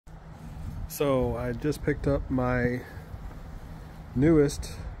So I just picked up my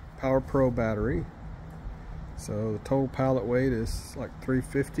newest PowerPro battery. So the total pallet weight is like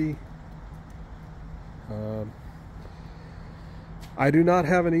 350. I do not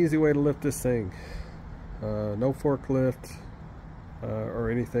have an easy way to lift this thing. No forklift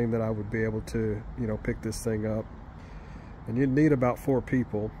or anything that I would be able to, pick this thing up. And you'd need about 4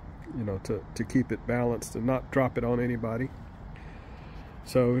 people, to keep it balanced and not drop it on anybody.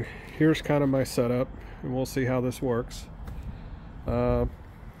 So here's kind of my setup, and we'll see how this works. I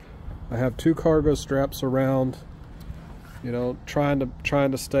have 2 cargo straps around, trying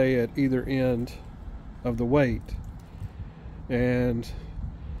to stay at either end of the weight. And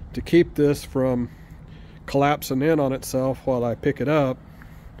to keep this from collapsing in on itself while I pick it up,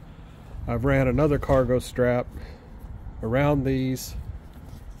 I've ran another cargo strap around these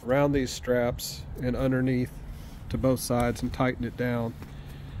straps and underneath to both sides and tighten it down.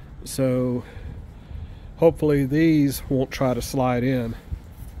 So hopefully these won't try to slide in.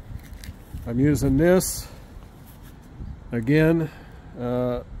 I'm using this again.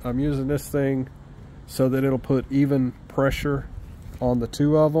 I'm using this thing so that it'll put even pressure on the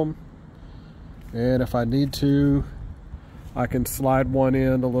 2 of them, and if I need to, I can slide one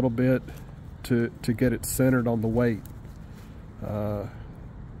in a little bit to get it centered on the weight.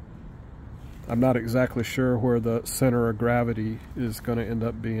 I'm not exactly sure where the center of gravity is going to end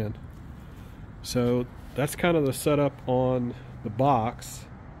up being. So that's kind of the setup on the box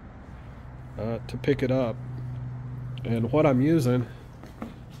to pick it up. And what I'm using,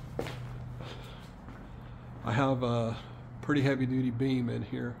 I have a pretty heavy duty beam in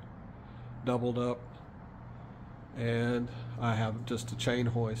here, doubled up, and I have just a chain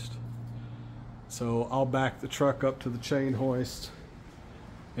hoist. So I'll back the truck up to the chain hoist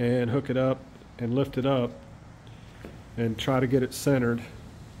and hook it up and lift it up and try to get it centered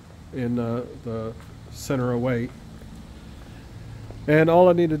in the center of weight. And all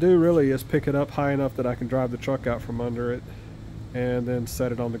I need to do really is pick it up high enough that I can drive the truck out from under it and then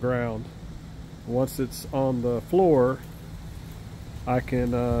set it on the ground. Once it's on the floor, I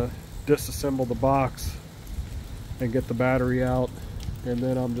can disassemble the box and get the battery out, and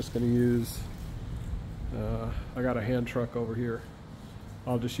then I'm just going to use I got a hand truck over here.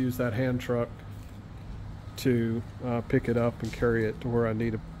 I'll just use that hand truck to pick it up and carry it to where I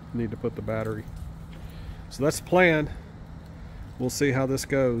need to put the battery. So that's the plan. We'll see how this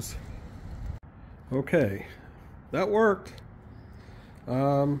goes. Okay, that worked.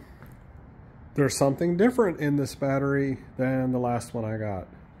 There's something different in this battery than the last one I got,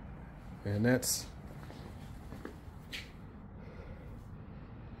 and that's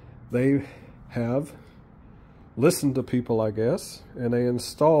they have listened to people, I guess, and they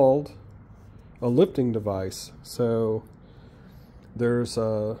installed a lifting device. So there's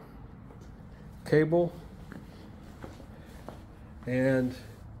a cable, and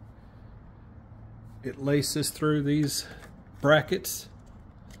it laces through these brackets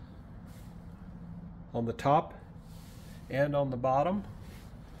on the top and on the bottom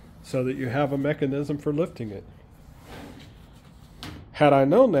so that you have a mechanism for lifting it. Had I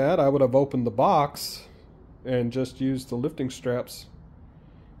known that, I would have opened the box and just used the lifting straps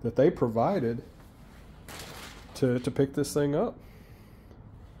that they provided to pick this thing up.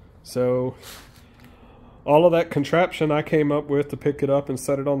 So all of that contraption I came up with to pick it up and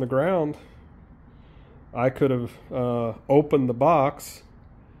set it on the ground, I could have opened the box,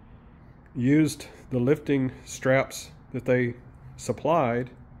 used the lifting straps that they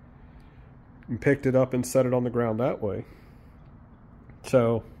supplied, and picked it up and set it on the ground that way.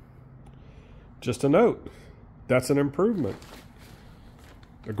 So just a note, that's an improvement,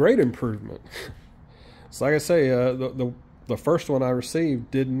 a great improvement. So like I say, the first one I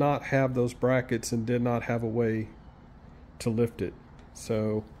received did not have those brackets and did not have a way to lift it.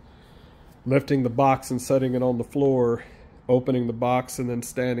 So lifting the box and setting it on the floor, opening the box and then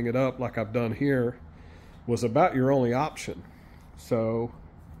standing it up like I've done here, was about your only option. So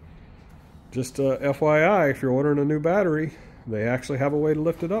just FYI, if you're ordering a new battery, they actually have a way to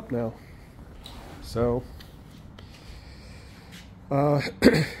lift it up now. So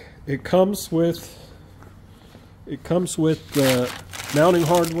it comes with the mounting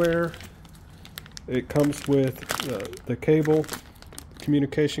hardware. It comes with the cable,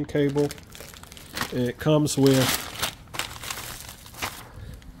 communication cable. It comes with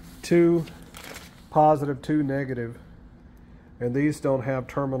 2 positive, 2 negative, and these don't have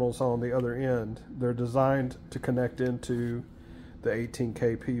terminals on the other end. They're designed to connect into the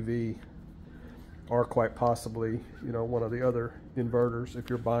 18K PV, or quite possibly, one of the other inverters if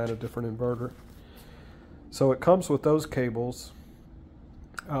you're buying a different inverter. So it comes with those cables.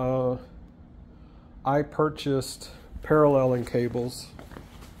 I purchased paralleling cables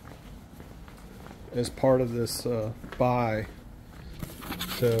as part of this buy.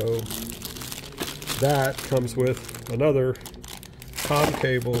 So that comes with another COM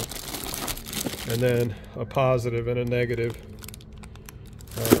cable and then a positive and a negative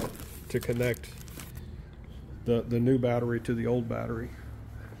to connect the new battery to the old battery.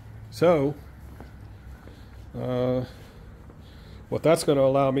 So what that's going to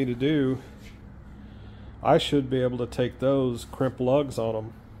allow me to do, I should be able to take those, crimp lugs on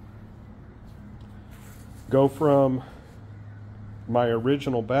them, go from my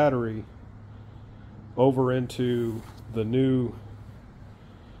original battery over into the new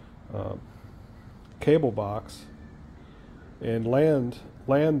cable box and land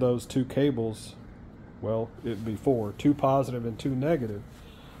those two cables. Well, it'd be four, two positive and two negative.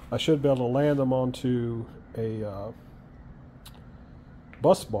 I should be able to land them onto a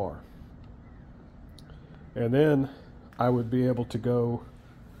bus bar, and then I would be able to go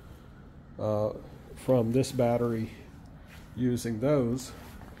from this battery using those.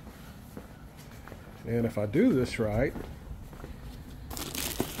 And if I do this right,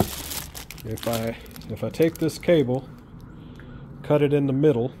 if I take this cable, cut it in the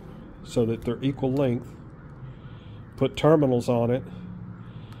middle so that they're equal length, put terminals on it,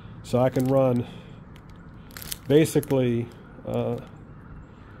 so I can run basically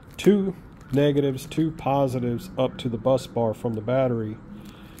two negatives, two positives up to the bus bar from the battery,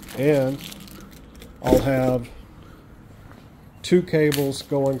 and I'll have two cables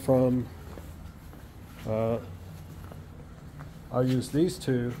going from I'll use these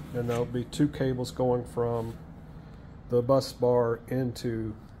two, and there'll be two cables going from the bus bar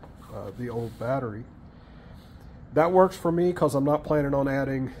into the old battery. That works for me because I'm not planning on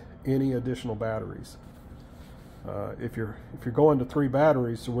adding any additional batteries. If you're going to 3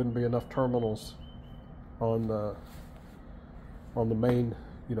 batteries, there wouldn't be enough terminals on the main,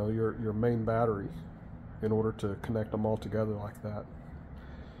 your main battery in order to connect them all together like that.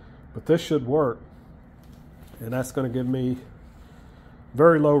 But this should work, and that's going to give me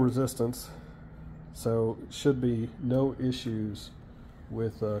very low resistance, so it should be no issues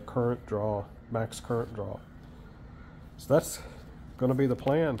with current draw, max current draw. So that's going to be the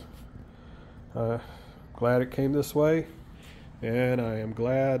plan. Glad it came this way, and I am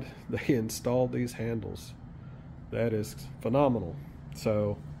glad they installed these handles. That is phenomenal.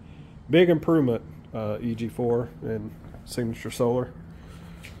 So big improvement, EG4 and Signature Solar.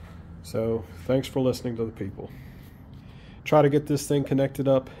 So thanks for listening to the people. Try to get this thing connected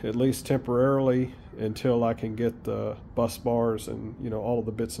up at least temporarily until I can get the bus bars and all of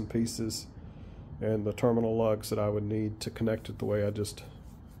the bits and pieces and the terminal lugs that I would need to connect it the way I just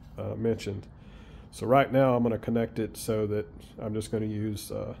mentioned. So right now I'm going to connect it so that I'm just going to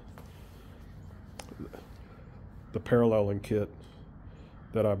use the paralleling kit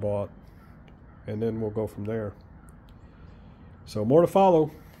that I bought, and then we'll go from there. So more to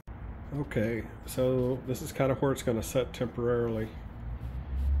follow. Okay, so this is kind of where it's going to set temporarily.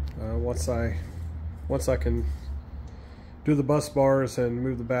 Once I can do the bus bars and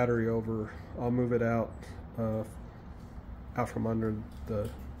move the battery over, I'll move it out from under the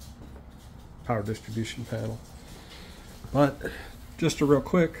power distribution panel. But just a real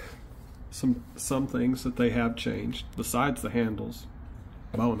quick, some things that they have changed besides the handles,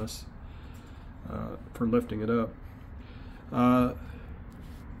 bonus for lifting it up.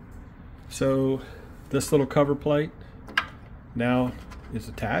 So this little cover plate now is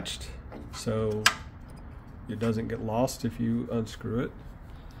attached, so it doesn't get lost if you unscrew it.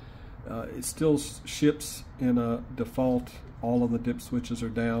 It still ships in a default, all of the dip switches are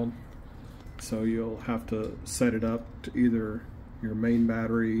down, so you'll have to set it up to either your main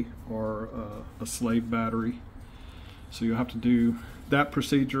battery or a slave battery. So you'll have to do that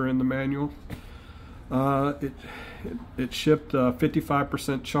procedure in the manual. It shipped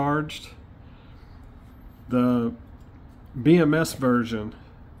 55% charged. The BMS version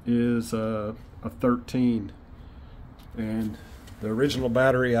is a 13, and the original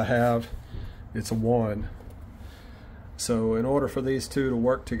battery I have, it's a 1. So in order for these two to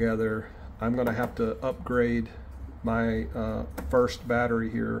work together, I'm going to have to upgrade my first battery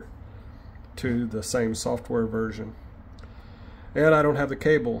here to the same software version. And I don't have the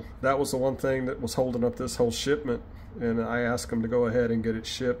cable. That was the one thing that was holding up this whole shipment, and I asked them to go ahead and get it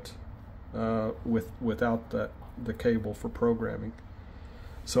shipped without the cable for programming.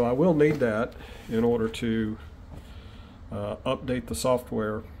 So I will need that in order to update the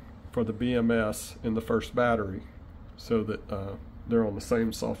software for the BMS in the first battery so that they're on the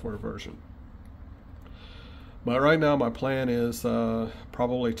same software version. But right now my plan is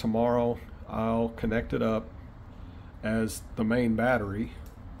probably tomorrow I'll connect it up as the main battery,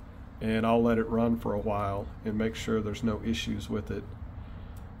 and I'll let it run for a while and make sure there's no issues with it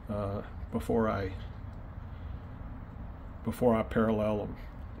before I parallel them.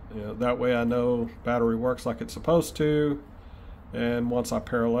 You know, that way I know battery works like it's supposed to, and once I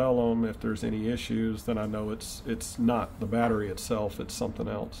parallel them, if there's any issues, then I know it's not the battery itself, it's something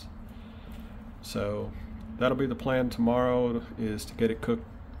else. So that'll be the plan tomorrow, is to get it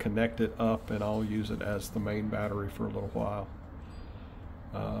connected up, and I'll use it as the main battery for a little while.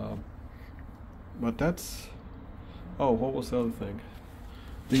 But that's, oh, what was the other thing?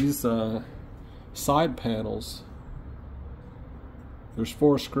 These side panels, there's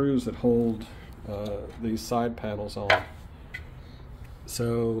 4 screws that hold these side panels on.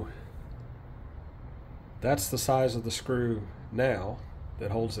 So that's the size of the screw now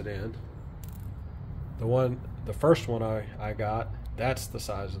that holds it in. The first one I got, that's the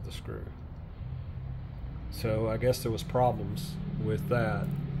size of the screw. So I guess there was problems with that,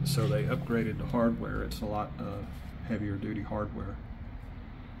 so they upgraded the hardware. It's a lot heavier duty hardware.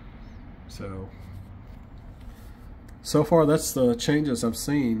 So far that's the changes I've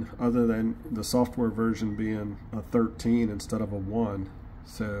seen, other than the software version being a 13 instead of a 1.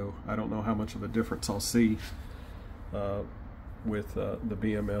 So I don't know how much of a difference I'll see with the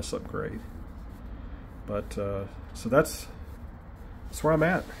BMS upgrade. But so that's where I'm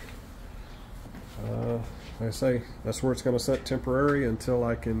at. Like I say, that's where it's going to set temporary until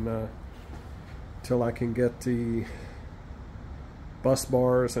I can get the bus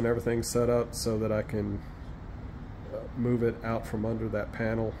bars and everything set up so that I can move it out from under that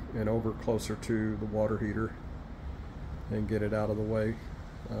panel and over closer to the water heater and get it out of the way.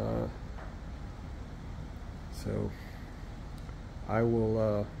 So I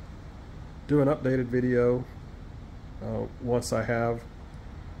will do an updated video once I have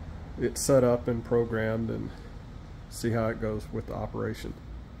it set up and programmed, and see how it goes with the operation.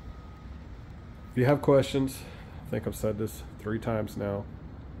 If you have questions, I think I've said this 3 times now,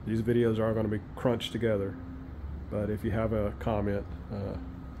 these videos are going to be crunched together, but if you have a comment,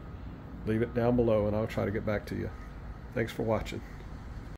 leave it down below and I'll try to get back to you. Thanks for watching.